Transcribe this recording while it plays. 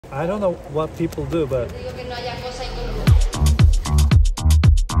I don't know what people do, but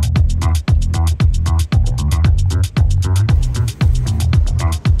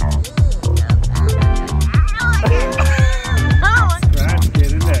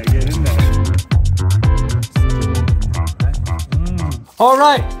all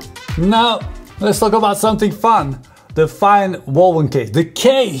right, now let's talk about something fun. The FineWoven case, the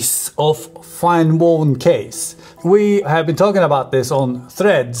case of FineWoven case. We have been talking about this on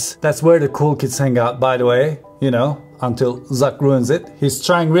Threads. That's where the cool kids hang out, by the way, you know, until Zuck ruins it. He's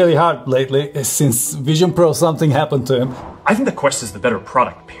trying really hard lately since Vision Pro something happened to him. I think the Quest is the better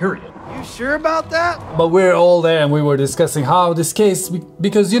product, period. You sure about that? But we're all there and we were discussing how this case,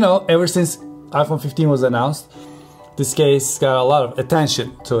 because you know, ever since iPhone 15 was announced, this case got a lot of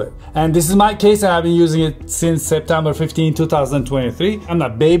attention to it. And this is my case and I've been using it since September 15, 2023. I'm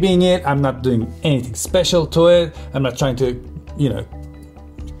not babying it, I'm not doing anything special to it, I'm not trying to, you know,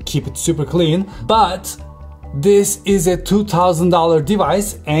 keep it super clean. But this is a $2,000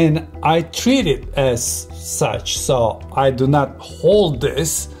 device and I treat it as such. So I do not hold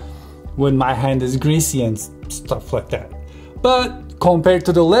this when my hand is greasy and stuff like that. But compared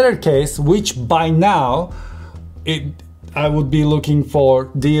to the leather case, which by now, I would be looking for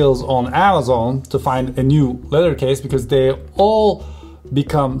deals on Amazon to find a new leather case because they all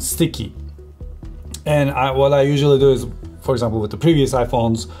become sticky. And what I usually do is, for example, with the previous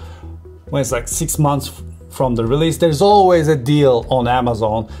iPhones, when it's like 6 months from the release, there's always a deal on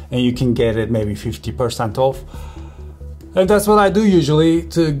Amazon and you can get it maybe 50% off. And that's what I do usually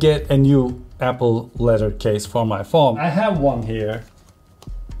to get a new Apple leather case for my phone. I have one here.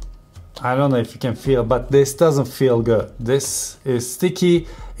 I don't know if you can feel, but this doesn't feel good. This is sticky.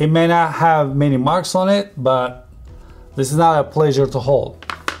 It may not have many marks on it, but this is not a pleasure to hold.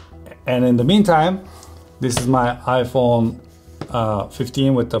 And in the meantime, this is my iPhone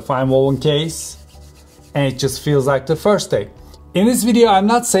 15 with the FineWoven case, and it just feels like the first day. In this video, I'm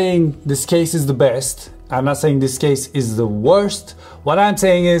not saying this case is the best. I'm not saying this case is the worst. What I'm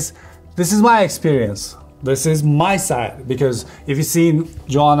saying is, this is my experience. This is my side, because if you've seen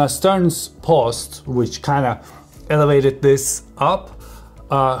Joanna Stern's post, which kind of elevated this up,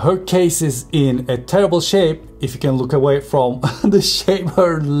 her case is in a terrible shape. If you can look away from the shape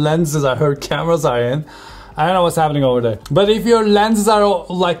her lenses are, her cameras are in. I don't know what's happening over there. But if your lenses are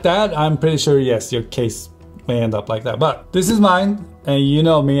like that, I'm pretty sure, yes, your case may end up like that. But this is mine, and you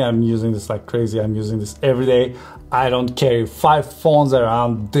know me, I'm using this like crazy. I'm using this every day. I don't carry 5 phones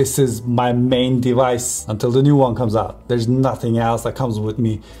around. This is my main device until the new one comes out. There's nothing else that comes with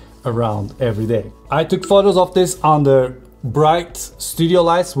me around every day. I took photos of this under bright studio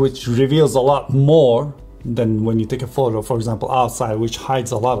lights, which reveals a lot more than when you take a photo, for example, outside, which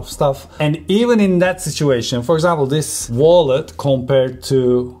hides a lot of stuff. And even in that situation, for example, this wallet compared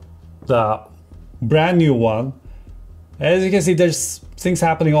to the brand new one, as you can see, there's things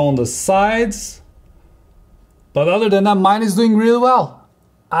happening on the sides. But other than that, mine is doing really well.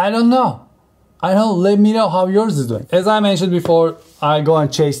 I don't know. Let me know how yours is doing. As I mentioned before, I go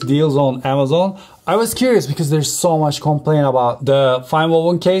and chase deals on Amazon. I was curious because there's so much complaint about the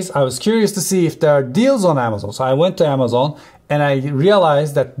FineWoven case. I was curious to see if there are deals on Amazon. So I went to Amazon and I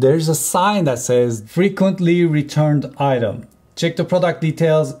realized that there's a sign that says frequently returned item. Check the product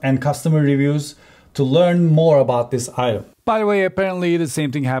details and customer reviews to learn more about this item. By the way, apparently the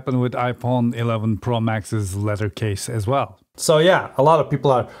same thing happened with iPhone 11 Pro Max's leather case as well. So yeah, a lot of people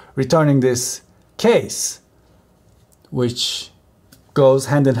are returning this case, which goes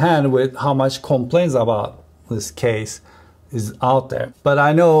hand in hand with how much complaints about this case is out there. But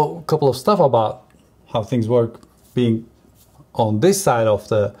I know a couple of stuff about how things work being on this side of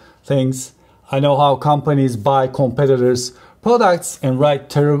the things. I know how companies buy competitors' products and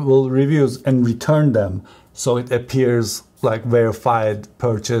write terrible reviews and return them, so it appears like verified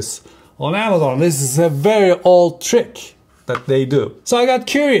purchase on Amazon. This is a very old trick that they do. So I got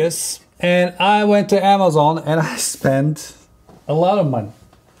curious and I went to Amazon and I spent a lot of money.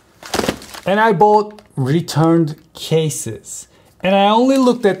 And I bought returned cases. And I only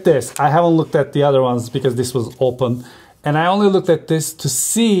looked at this. I haven't looked at the other ones because this was open. And I only looked at this to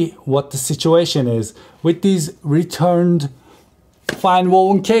see what the situation is with these returned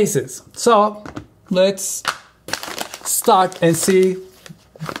FineWoven cases. So let's start and see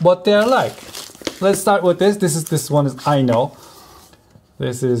what they're like. Let's start with this. This one is I know.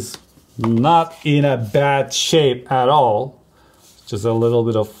 This is not in a bad shape at all. Just a little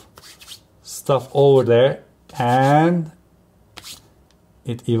bit of stuff over there, and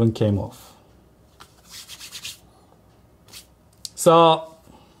it even came off. So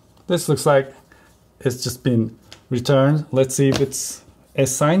this looks like it's just been returned. Let's see if it's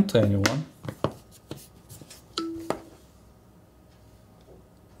assigned to anyone.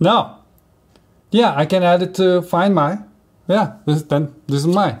 No. Yeah, I can add it to Find My. Yeah, this is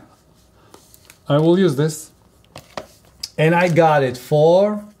mine. I will use this. And I got it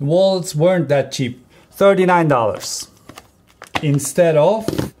for, wallets weren't that cheap. $39 instead of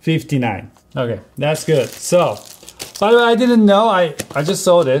 $59. Okay, that's good. So, by the way, I didn't know, I just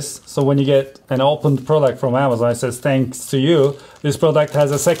saw this. So when you get an opened product from Amazon, it says thanks to you. This product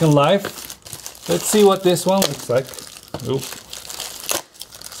has a second life. Let's see what this one looks like. Oops.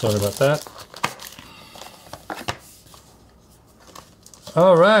 Sorry about that.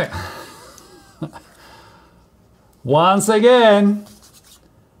 All right. Once again,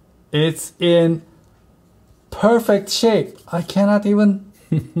 it's in perfect shape. I cannot even...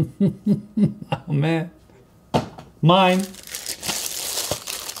 Oh man. Mine.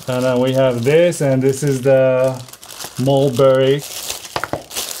 And then we have this, and this is the mulberry.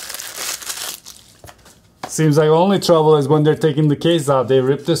 Seems like only trouble is when they're taking the case out, they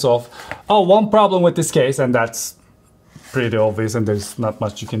rip this off. Oh, one problem with this case, and that's pretty obvious and there's not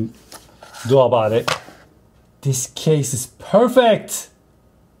much you can do about it. This case is perfect!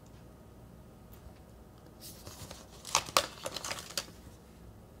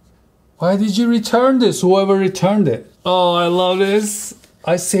 Why did you return this? Whoever returned it. Oh, I love this.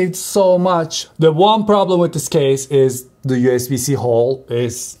 I saved so much. The one problem with this case is the USB-C hole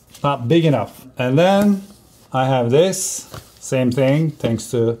is not big enough. And then I have this. Same thing.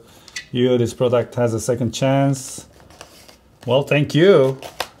 Thanks to you, this product has a second chance. Well, thank you,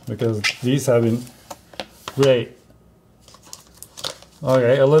 because these have been great.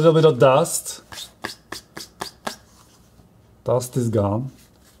 Okay, a little bit of dust. Dust is gone.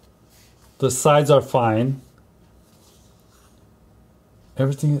 The sides are fine.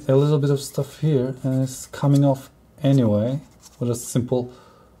 Everything, a little bit of stuff here, and it's coming off anyway with a simple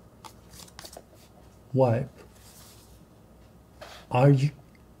wipe. Are you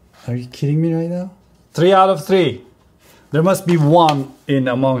kidding me right now? 3 out of 3. There must be one in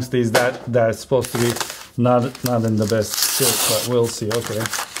amongst these that's supposed to be not in the best shape, but we'll see. Okay.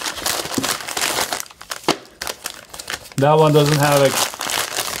 That one doesn't have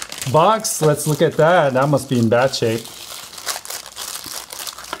a box. Let's look at that. That must be in bad shape.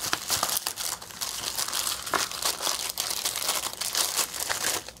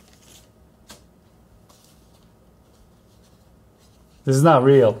 This is not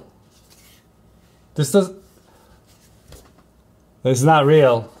real. This is not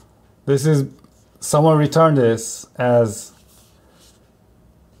real. This is, someone returned this as,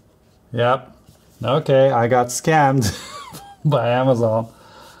 yep. Okay, I got scammed by Amazon.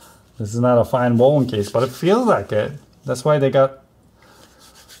 This is not a FineWoven case, but it feels like it. That's why they got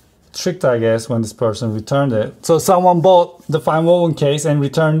tricked, I guess, when this person returned it. So someone bought the FineWoven case and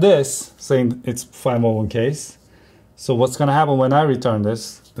returned this, saying it's FineWoven case. So what's gonna happen when I return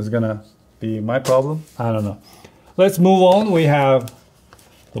this? Is gonna be my problem? I don't know. Let's move on. We have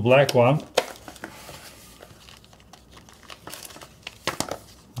the black one.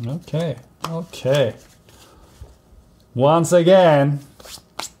 Okay, okay. Once again,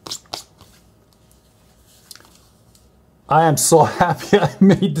 I am so happy I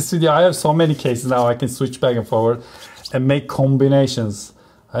made this video. I have so many cases now. I can switch back and forward and make combinations.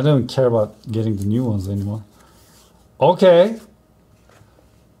 I don't care about getting the new ones anymore. Okay.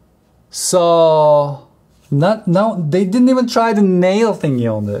 So, no, they didn't even try the nail thingy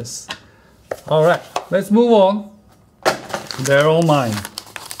on this. All right, let's move on. They're all mine.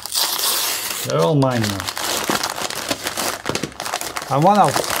 They're all mine now. I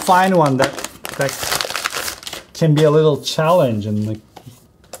want to find one that can be a little challenge, and like,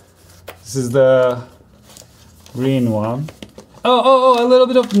 this is the green one. Oh, a little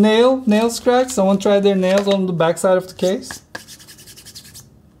bit of nail scratch. Someone tried their nails on the back side of the case.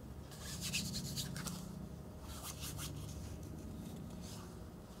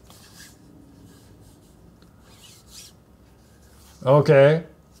 Okay.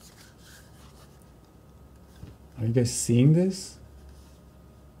 Are you guys seeing this?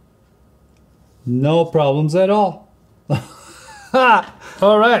 No problems at all.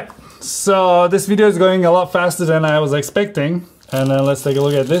 All right. So this video is going a lot faster than I was expecting. And then let's take a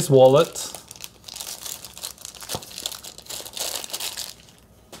look at this wallet.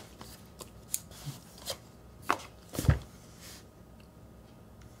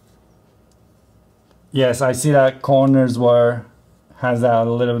 Yes, I see that corners has that a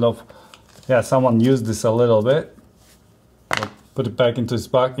little bit of, yeah, someone used this a little bit. Put it back into its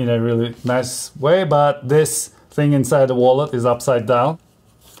box in a really nice way, but this thing inside the wallet is upside down.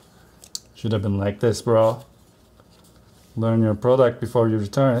 Should have been like this, bro. learn your product before you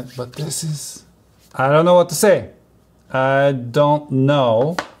return it. But this is, I don't know what to say. I don't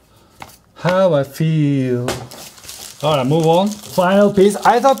know how I feel. All right, move on. Final piece.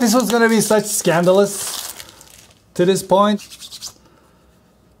 I thought this was gonna be such scandalous to this point.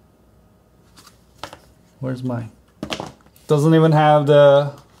 Where's mine? Doesn't even have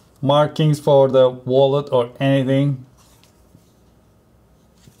the markings for the wallet or anything.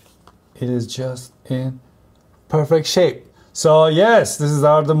 It is just in perfect shape. So yes, this is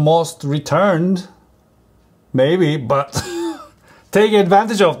the most returned, maybe, but take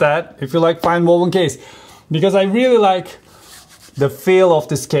advantage of that if you like FineWoven case, because I really like the feel of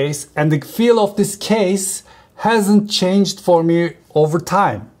this case, and the feel of this case hasn't changed for me over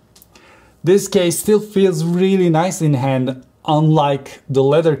time. This case still feels really nice in hand, unlike the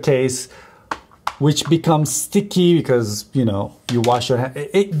leather case, which becomes sticky because, you know, you wash your hand.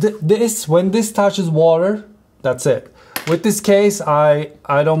 When this touches water, that's it. With this case, I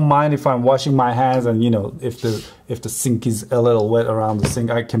don't mind if I'm washing my hands, and you know, if the sink is a little wet around the sink,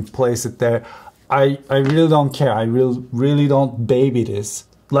 I can place it there. I really don't care. I really don't baby this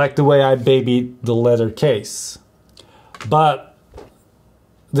like the way I baby the leather case. But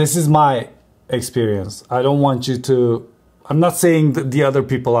this is my experience. I don't want you to. I'm not saying that the other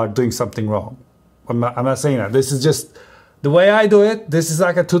people are doing something wrong. I'm not saying that. This is just the way I do it. This is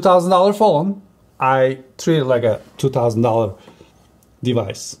like a $2,000 phone. I treat it like a $2,000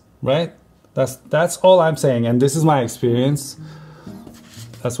 device, right? That's all I'm saying, and this is my experience.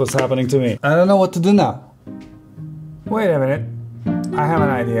 That's what's happening to me. I don't know what to do now. Wait a minute. I have an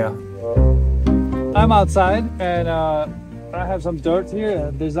idea. I'm outside, and I have some dirt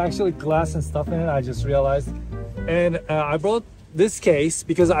here. There's actually glass and stuff in it, I just realized. And I brought this case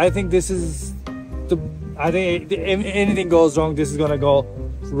because I think this is I think if anything goes wrong, this is gonna go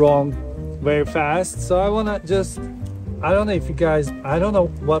wrong very fast. So I wanna just, I don't know if you guys, I don't know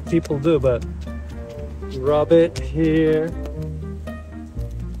what people do, but rub it here.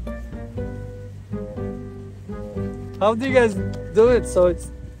 How do you guys do it so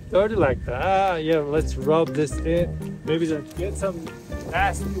it's dirty like that? Ah, yeah, let's rub this in. Maybe just get some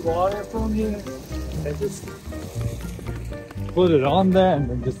nasty water from here and just put it on there, and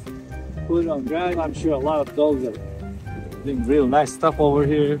then just put it on dry. I'm sure a lot of dogs are doing real nice stuff over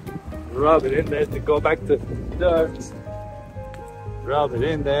here. Rub it in there to go back to dirt. Rub it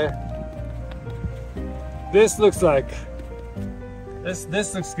in there. This looks like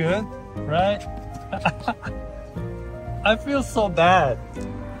this looks good, right? I feel so bad.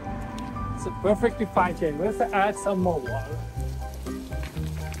 It's a perfectly fine cake. Let's add some more water.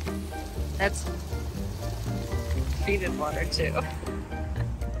 That's treated water too.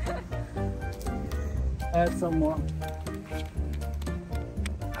 Add some more.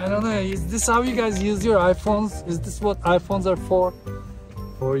 I don't know, is this how you guys use your iPhones? Is this what iPhones are for?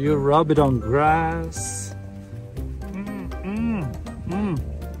 Or you rub it on grass?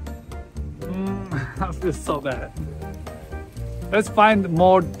 I feel so bad. Let's find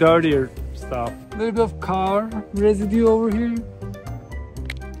more dirtier stuff. A little bit of car residue over here.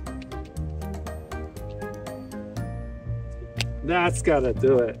 That's gotta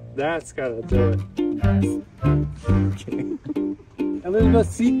do it. That's gotta do it. Okay. A little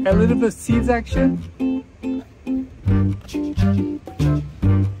bit of seeds action.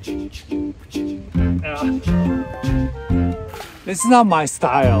 This is not my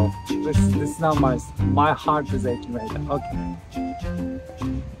style. This is not my heart is aching right now. Okay.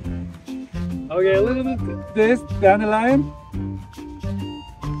 Okay, a little bit of this dandelion.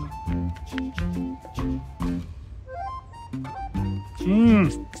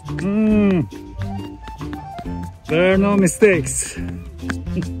 There are no mistakes. I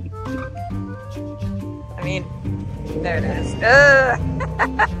mean, there it is.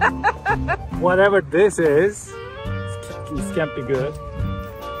 Whatever this is, this can't be good.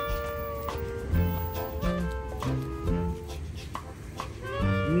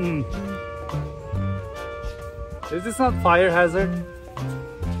 Is this not fire hazard?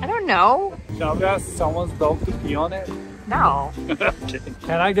 I don't know. Shall we ask someone's dog to pee on it? No. Okay.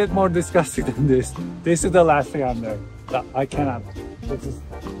 Can I get more disgusting than this? This is the last thing I'm doing. I cannot.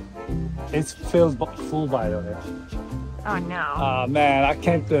 It's filled full, by the way. Oh no. Ah man, I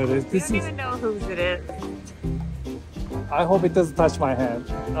can't do this. You don't even know whose it is. I hope it doesn't touch my hand.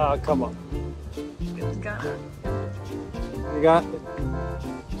 Ah, come on. It's gonna. You got it?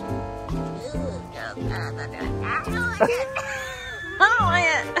 I don't like it. I don't like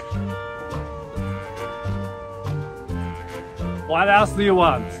it. What else do you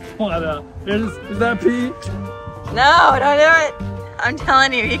want? What else? Is that pee? No, don't do it. I'm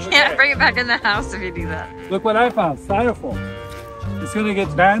telling you, you can't bring it back in the house if you do that. Look what I found, styrofoam. It's gonna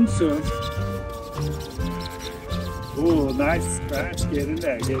get banned soon. Ooh, nice scratch. Get in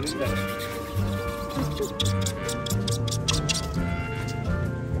there, get in there.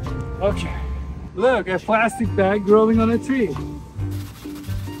 Okay. Look, a plastic bag growing on a tree.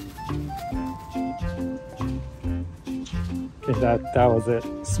 Okay, that was it.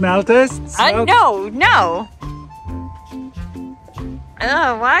 Smell test? No.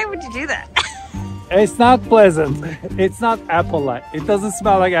 Why would you do that? It's not pleasant. It's not apple-like. It doesn't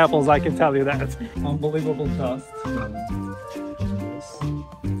smell like apples, I can tell you that. Unbelievable dust.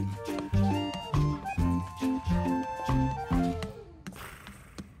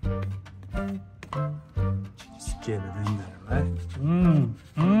 Just get it in there,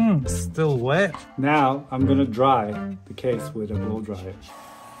 right? Still wet. Now I'm gonna dry the case with a blow dryer.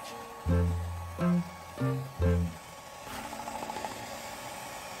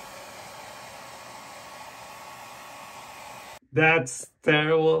 That's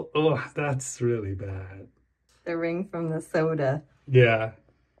terrible. Oh, that's really bad. The ring from the soda. Yeah.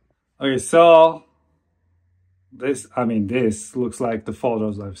 Okay, so this looks like the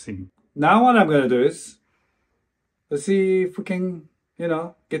photos I've seen. Now what I'm gonna do is, let's see if we can,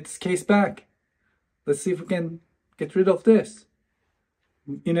 get this case back. Let's see if we can get rid of this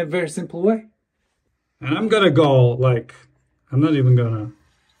in a very simple way. And I'm gonna go like, I'm not even gonna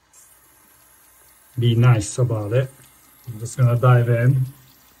be nice about it. I'm just gonna dive in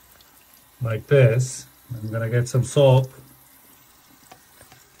like this. I'm gonna get some soap.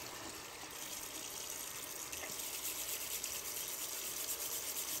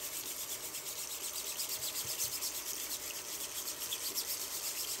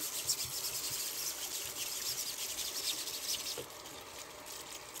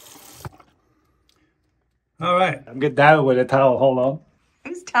 All right, I'm gonna dive with a towel. Hold on.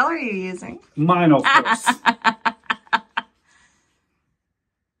 Whose towel are you using? Mine, of course.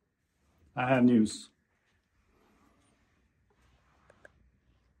 I have news.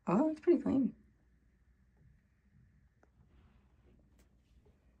 Oh, it's pretty clean.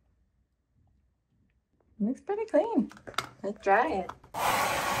 It looks pretty clean. Let's dry it.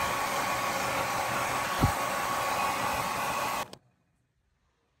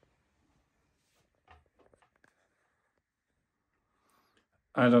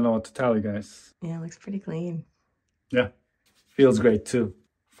 I don't know what to tell you guys. Yeah, it looks pretty clean. Yeah, feels great too.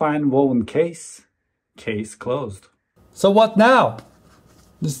 FineWoven case closed. So what now?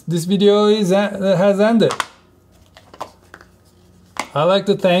 This video has ended. I'd like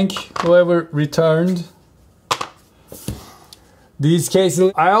to thank whoever returned these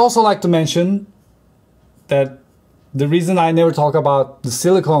cases. I also like to mention that the reason I never talk about the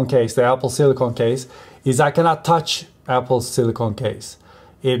silicone case, the Apple silicone case, is I cannot touch Apple's silicone case.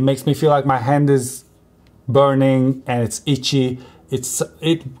 It makes me feel like my hand is burning and it's itchy.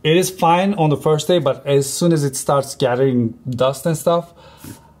 It is fine on the first day, but as soon as it starts gathering dust and stuff,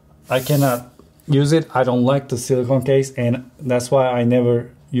 I cannot use it. I don't like the silicone case, and that's why I never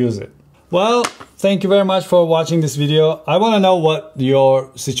use it. Well, thank you very much for watching this video. I want to know what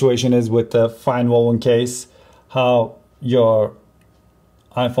your situation is with the FineWoven case, how your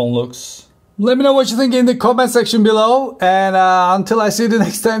iPhone looks. Let me know what you think in the comment section below, and until I see you the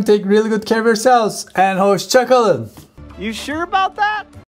next time, take really good care of yourselves, and hoşça kalın. You sure about that?